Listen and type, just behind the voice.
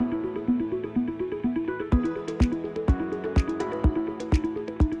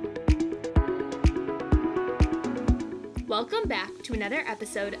Welcome back to another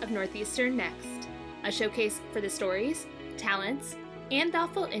episode of Northeastern Next, a showcase for the stories, talents, and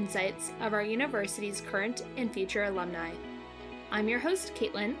thoughtful insights of our university's current and future alumni. I'm your host,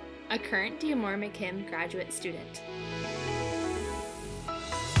 Caitlin, a current D'Amour McKim graduate student.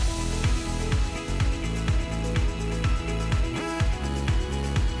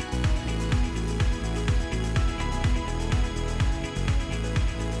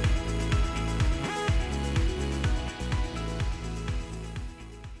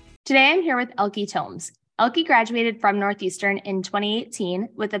 Today I'm here with Elke Thoms. Elke graduated from Northeastern in 2018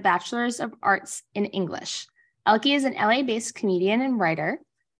 with a Bachelor's of Arts in English. Elke is an LA-based comedian and writer,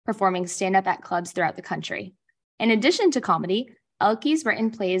 performing stand-up at clubs throughout the country. In addition to comedy, Elke's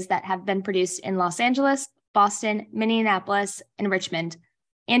written plays that have been produced in Los Angeles, Boston, Minneapolis, and Richmond,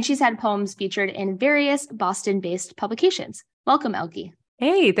 and she's had poems featured in various Boston-based publications. Welcome, Elke.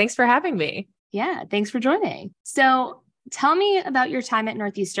 Hey, thanks for having me. Yeah, thanks for joining. So tell me about your time at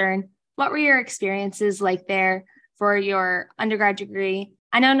Northeastern. What were your experiences like there for your undergrad degree?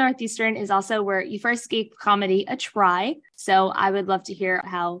 I know Northeastern is also where you first gave comedy a try, so I would love to hear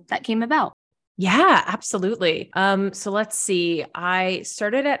how that came about. Yeah, absolutely. So let's see. I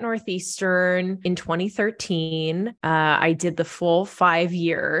started at Northeastern in 2013. I did the full 5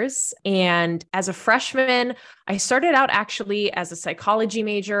 years. And as a freshman, I started out actually as a psychology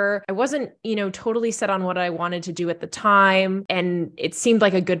major. I wasn't, totally set on what I wanted to do at the time. And it seemed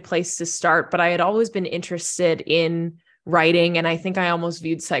like a good place to start, but I had always been interested in writing. And I think I almost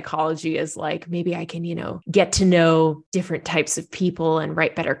viewed psychology as like, maybe I can, get to know different types of people and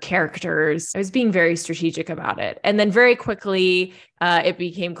write better characters. I was being very strategic about it. And then very quickly, it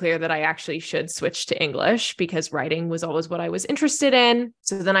became clear that I actually should switch to English because writing was always what I was interested in.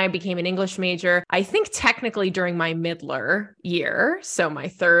 So then I became an English major. I think technically during my middler year, so my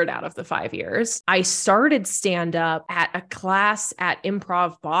third out of the 5 years, I started stand-up at a class at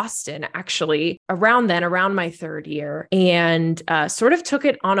Improv Boston, actually around my third year, and sort of took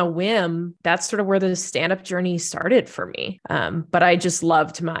it on a whim. That's sort of where the stand-up journey started for me. But I just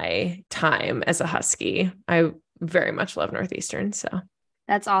loved my time as a Husky. I very much love Northeastern. So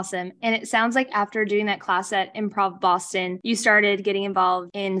that's awesome. And it sounds like after doing that class at Improv Boston, you started getting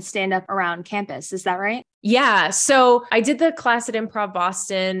involved in stand-up around campus. Is that right? Yeah. So I did the class at Improv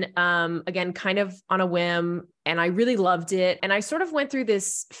Boston, again, kind of on a whim, and I really loved it. And I sort of went through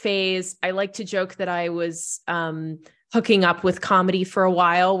this phase. I like to joke that I was, hooking up with comedy for a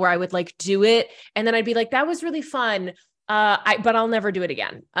while where I would like do it. And then I'd be like, that was really fun. But I'll never do it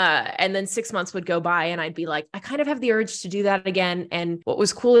again. And then 6 months would go by and I'd be like, I kind of have the urge to do that again. And what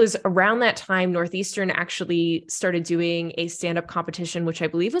was cool is around that time, Northeastern actually started doing a stand-up competition, which I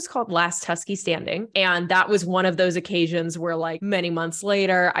believe was called Last Husky Standing. And that was one of those occasions where like many months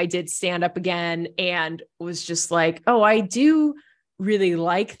later, I did stand up again and was just like, oh, I do really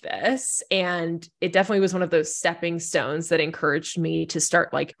like this. And it definitely was one of those stepping stones that encouraged me to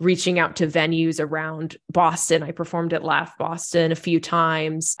start like reaching out to venues around Boston. I performed at Laugh Boston a few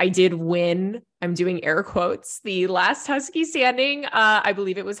times. I did win, I'm doing air quotes, the Last Husky Standing. I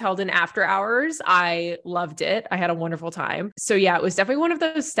believe it was held in after hours. I loved it. I had a wonderful time. So yeah, it was definitely one of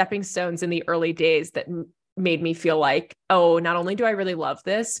those stepping stones in the early days that made me feel like, oh, not only do I really love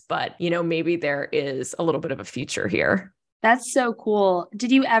this, but maybe there is a little bit of a future here. That's so cool.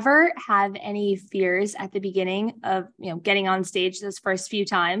 Did you ever have any fears at the beginning of, getting on stage those first few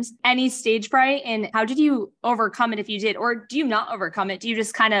times? Any stage fright? And how did you overcome it if you did? Or do you not overcome it? Do you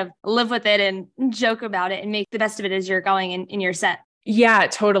just kind of live with it and joke about it and make the best of it as you're going in your set? Yeah,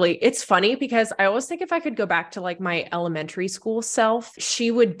 totally. It's funny because I always think if I could go back to like my elementary school self,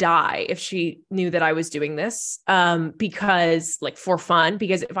 she would die if she knew that I was doing this, because like for fun,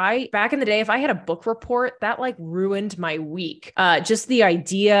 because back in the day, if I had a book report, that like ruined my week. Just the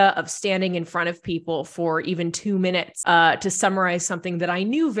idea of standing in front of people for even 2 minutes, to summarize something that I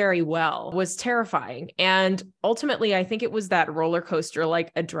knew very well was terrifying. And ultimately, I think it was that roller coaster,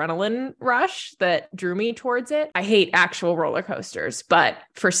 like adrenaline rush that drew me towards it. I hate actual roller coasters. But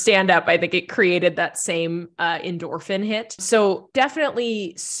for stand-up, I think it created that same endorphin hit. So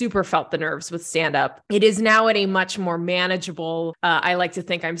definitely super felt the nerves with stand-up. It is now at a much more manageable, I like to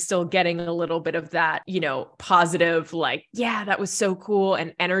think I'm still getting a little bit of that, positive, like, yeah, that was so cool,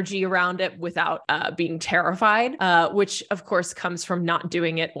 and energy around it without being terrified, which of course comes from not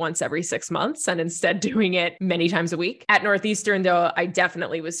doing it once every 6 months and instead doing it many times a week. At Northeastern, though, I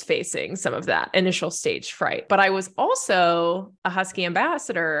definitely was facing some of that initial stage fright, but I was also a Husky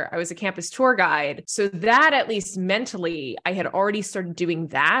ambassador. I was a campus tour guide. So that at least mentally, I had already started doing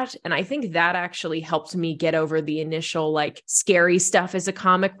that. And I think that actually helped me get over the initial like scary stuff as a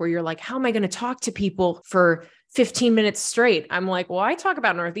comic where you're like, how am I going to talk to people for 15 minutes straight. I'm like, well, I talk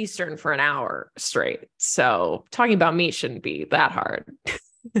about Northeastern for an hour straight. So talking about me shouldn't be that hard.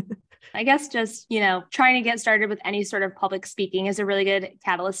 I guess just, trying to get started with any sort of public speaking is a really good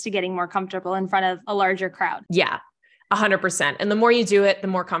catalyst to getting more comfortable in front of a larger crowd. Yeah. 100%. And the more you do it, the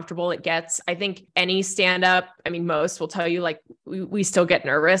more comfortable it gets. I think any stand-up, most will tell you like we still get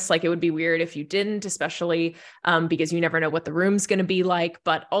nervous. Like it would be weird if you didn't, especially because you never know what the room's going to be like.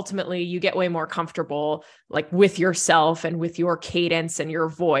 But ultimately you get way more comfortable like with yourself and with your cadence and your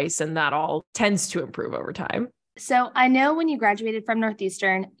voice. And that all tends to improve over time. So I know when you graduated from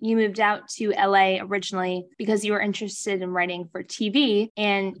Northeastern, you moved out to LA originally because you were interested in writing for TV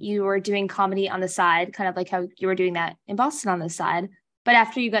and you were doing comedy on the side, kind of like how you were doing that in Boston on the side. But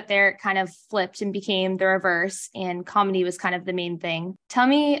after you got there, it kind of flipped and became the reverse, and comedy was kind of the main thing. Tell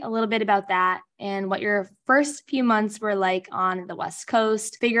me a little bit about that and what your first few months were like on the West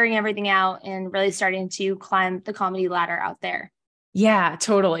Coast, figuring everything out and really starting to climb the comedy ladder out there. Yeah,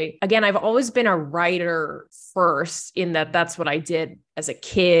 totally. Again, I've always been a writer first in that's what I did as a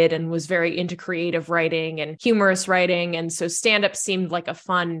kid and was very into creative writing and humorous writing. And so stand-up seemed like a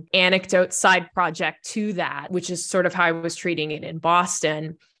fun anecdote side project to that, which is sort of how I was treating it in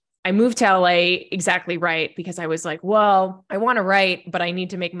Boston. I moved to LA exactly right because I was like, well, I want to write, but I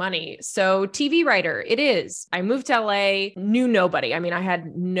need to make money. So TV writer, it is. I moved to LA, knew nobody. I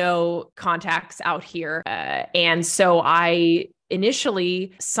had no contacts out here. And so I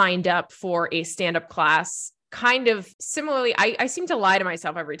initially signed up for a stand-up class. Kind of similarly, I seem to lie to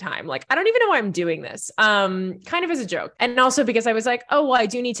myself every time. Like, I don't even know why I'm doing this. Kind of as a joke. And also because I was like, oh, well, I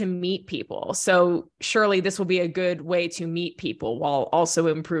do need to meet people. So surely this will be a good way to meet people while also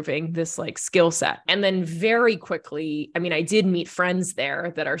improving this like skill set. And then very quickly, I did meet friends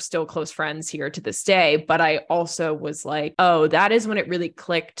there that are still close friends here to this day. But I also was like, oh, that is when it really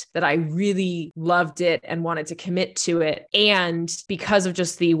clicked that I really loved it and wanted to commit to it. And because of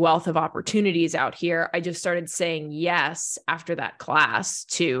just the wealth of opportunities out here, I just started saying yes after that class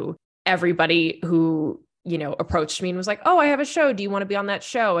to everybody who, approached me and was like, oh, I have a show. Do you want to be on that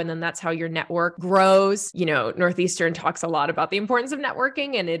show? And then that's how your network grows. Northeastern talks a lot about the importance of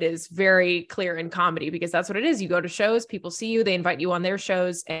networking, and it is very clear in comedy because that's what it is. You go to shows, people see you, they invite you on their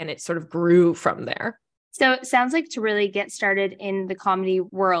shows, and it sort of grew from there. So it sounds like to really get started in the comedy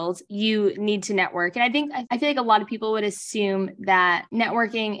world, you need to network. And I feel like a lot of people would assume that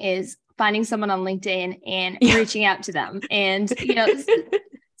networking is finding someone on LinkedIn and reaching out to them and,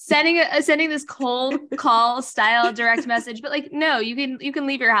 sending this cold call style direct message. But like, no, you can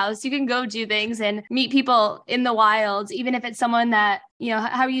leave your house, you can go do things and meet people in the wild, even if it's someone that,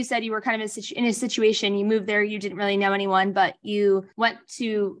 how you said you were kind of in a situation, you moved there, you didn't really know anyone, but you went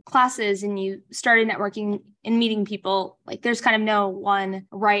to classes and you started networking and meeting people. Like there's kind of no one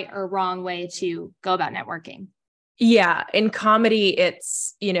right or wrong way to go about networking. Yeah. In comedy,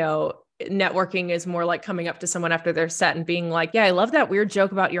 it's, networking is more like coming up to someone after their set and being like, yeah, I love that weird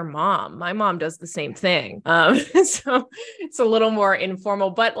joke about your mom. My mom does the same thing. So it's a little more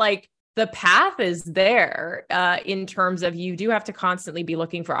informal, but like the path is there in terms of you do have to constantly be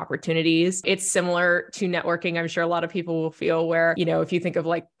looking for opportunities. It's similar to networking. I'm sure a lot of people will feel where, if you think of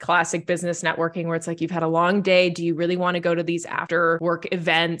like classic business networking, where it's like, you've had a long day. Do you really want to go to these after work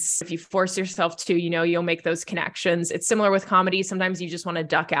events? If you force yourself to, you'll make those connections. It's similar with comedy. Sometimes you just want to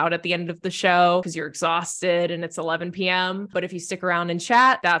duck out at the end of the show because you're exhausted and it's 11 p.m. But if you stick around and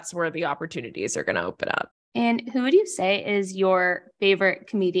chat, that's where the opportunities are going to open up. And who would you say is your favorite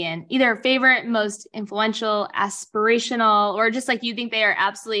comedian? Either favorite, most influential, aspirational, or just like you think they are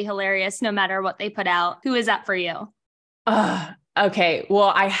absolutely hilarious no matter what they put out? Who is that for you? Okay.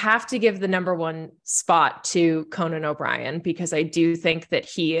 Well, I have to give the number one spot to Conan O'Brien because I do think that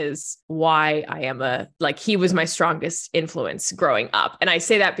he is why I am he was my strongest influence growing up. And I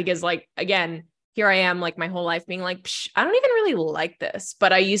say that because again, here I am my whole life being like, I don't even really like this,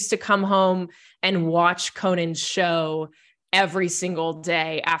 but I used to come home and watch Conan's show every single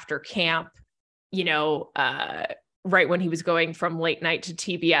day after camp, right when he was going from late night to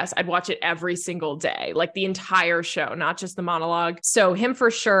TBS. I'd watch it every single day, like the entire show, not just the monologue. So him for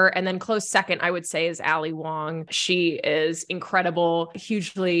sure. And then close second, I would say, is Ali Wong. She is incredible,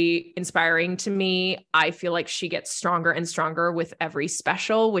 hugely inspiring to me. I feel like she gets stronger and stronger with every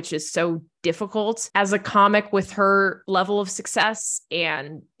special, which is so difficult as a comic with her level of success.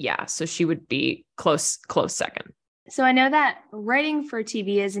 And yeah, so she would be close second. So I know that writing for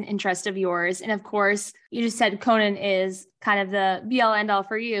TV is an interest of yours. And of course, you just said Conan is kind of the be all end all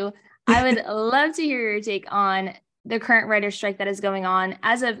for you. I would love to hear your take on the current writer's strike that is going on.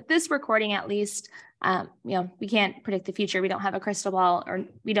 As of this recording, at least, We can't predict the future. We don't have a crystal ball, or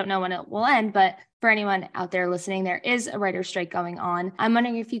we don't know when it will end, but for anyone out there listening, there is a writer's strike going on. I'm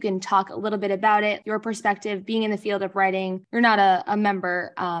wondering if you can talk a little bit about it, your perspective, being in the field of writing. You're not a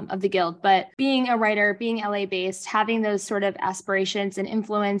member of the guild, but being a writer, being LA based, having those sort of aspirations and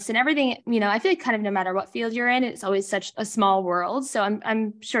influence and everything, I feel like kind of no matter what field you're in, it's always such a small world. So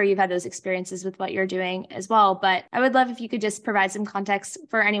I'm sure you've had those experiences with what you're doing as well. But I would love if you could just provide some context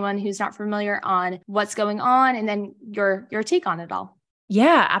for anyone who's not familiar on what's going on and then your take on it all.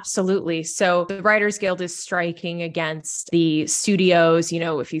 Yeah, absolutely. So the Writers Guild is striking against the studios,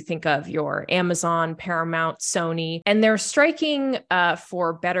 if you think of your Amazon, Paramount, Sony, and they're striking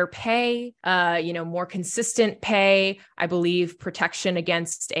for better pay, more consistent pay, I believe protection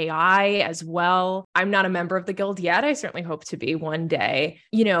against AI as well. I'm not a member of the Guild yet. I certainly hope to be one day.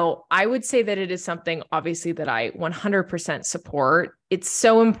 I would say that it is something obviously that I 100% support. It's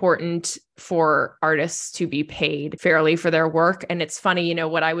so important for artists to be paid fairly for their work. And it's funny,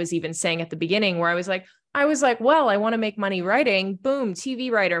 what I was even saying at the beginning where I was like, well, I want to make money writing, boom,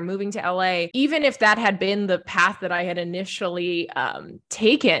 TV writer, moving to LA. Even if that had been the path that I had initially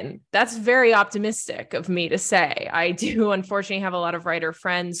taken, that's very optimistic of me to say. I do unfortunately have a lot of writer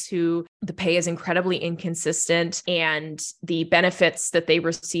friends who the pay is incredibly inconsistent and the benefits that they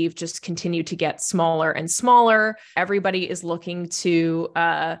receive just continue to get smaller and smaller. Everybody is looking to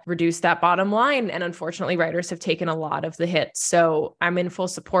reduce that bottom line. And unfortunately, writers have taken a lot of the hit. So I'm in full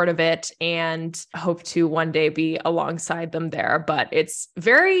support of it and hope to one day be alongside them there. But it's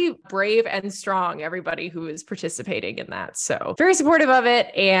very brave and strong, everybody who is participating in that. So very supportive of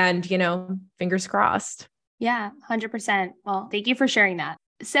it. And, fingers crossed. Yeah, 100%. Well, thank you for sharing that.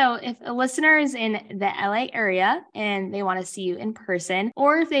 So if a listener is in the LA area and they want to see you in person,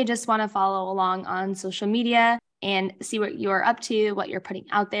 or if they just want to follow along on social media and see what you're up to, what you're putting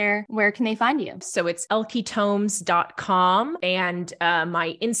out there, where can they find you? So it's elketoms.com and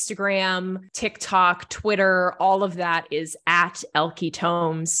my Instagram, TikTok, Twitter, all of that is at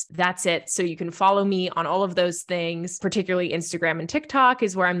elketoms. That's it. So you can follow me on all of those things, particularly Instagram and TikTok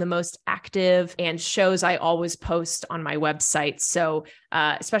is where I'm the most active, and shows I always post on my website. So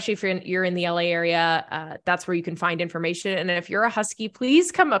especially if you're in the LA area, that's where you can find information. And if you're a Husky,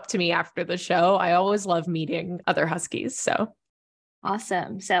 please come up to me after the show. I always love meeting other Huskies. So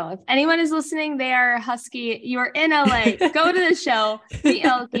awesome. So if anyone is listening, they are a Husky, you're in LA, go to the show, meet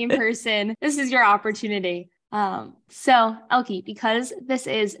Elke in person. This is your opportunity. So Elke, because this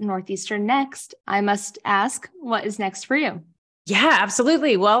is Northeastern Next, I must ask, what is next for you? Yeah,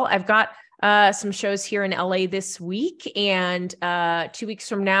 absolutely. Well, I've got some shows here in LA this week. And 2 weeks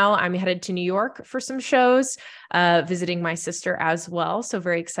from now, I'm headed to New York for some shows, visiting my sister as well. So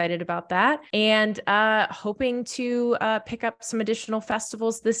very excited about that. And hoping to pick up some additional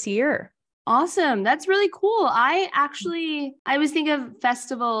festivals this year. Awesome. That's really cool. I was thinking of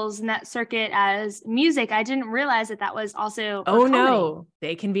festivals and that circuit as music. I didn't realize that was also comedy. No,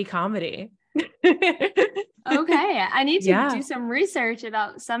 they can be comedy. Okay. I need to do some research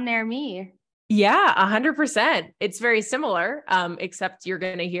about some near me. Yeah, 100%. It's very similar, except you're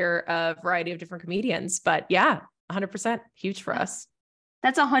going to hear a variety of different comedians. But yeah, 100%. Huge for us.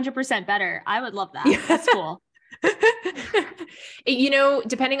 That's 100% better. I would love that. That's cool.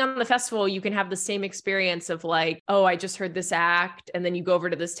 Depending on the festival, you can have the same experience of like, oh, I just heard this act. And then you go over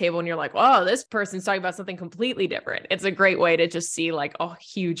to this table and you're like, oh, this person's talking about something completely different. It's a great way to just see like a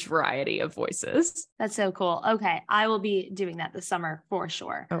huge variety of voices. That's so cool. Okay. I will be doing that this summer for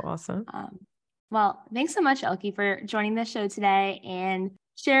sure. Oh, awesome. Well, thanks so much, Elke, for joining the show today and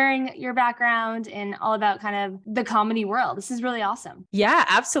sharing your background and all about kind of the comedy world. This is really awesome. Yeah,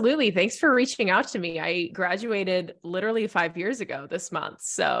 absolutely. Thanks for reaching out to me. I graduated literally 5 years ago this month.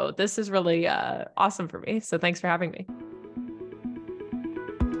 So this is really awesome for me. So thanks for having me.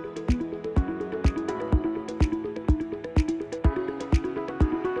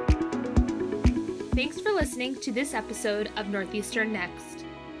 Thanks for listening to this episode of Northeastern Next.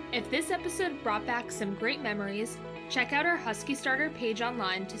 If this episode brought back some great memories, check out our Husky Starter page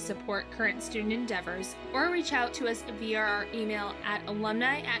online to support current student endeavors, or reach out to us via our email at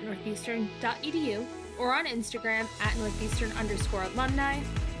alumni@northeastern.edu or on Instagram @northeastern_alumni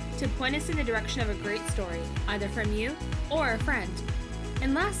to point us in the direction of a great story, either from you or a friend.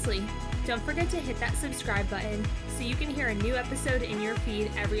 And lastly, don't forget to hit that subscribe button so you can hear a new episode in your feed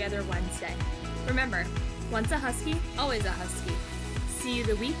every other Wednesday. Remember, once a Husky, always a Husky. See you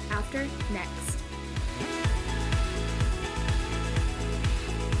the week after next.